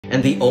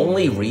And the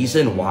only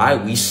reason why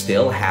we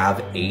still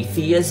have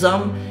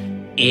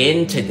atheism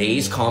in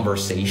today's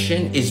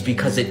conversation is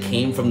because it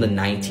came from the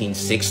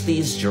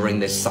 1960s during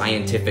this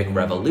scientific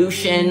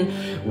revolution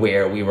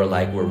where we were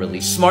like, we're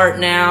really smart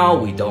now,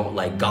 we don't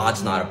like,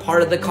 God's not a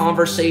part of the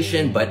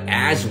conversation. But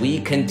as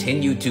we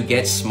continue to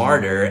get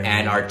smarter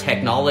and our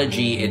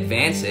technology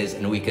advances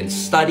and we can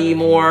study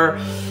more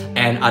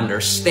and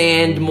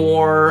understand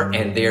more,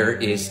 and there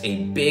is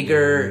a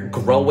bigger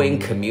growing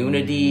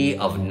community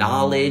of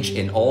knowledge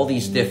in all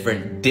these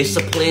different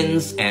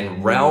disciplines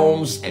and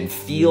realms and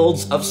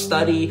fields of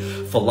study: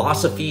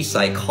 philosophy,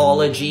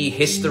 psychology,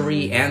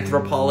 history,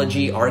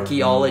 anthropology,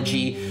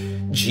 archaeology,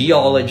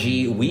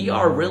 geology. We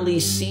are really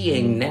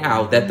seeing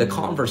now that the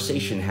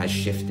conversation has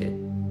shifted.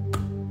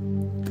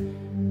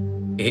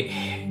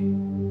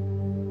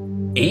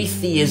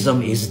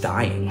 Atheism is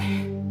dying.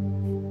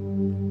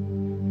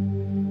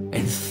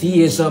 And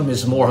theism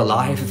is more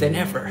alive than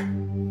ever.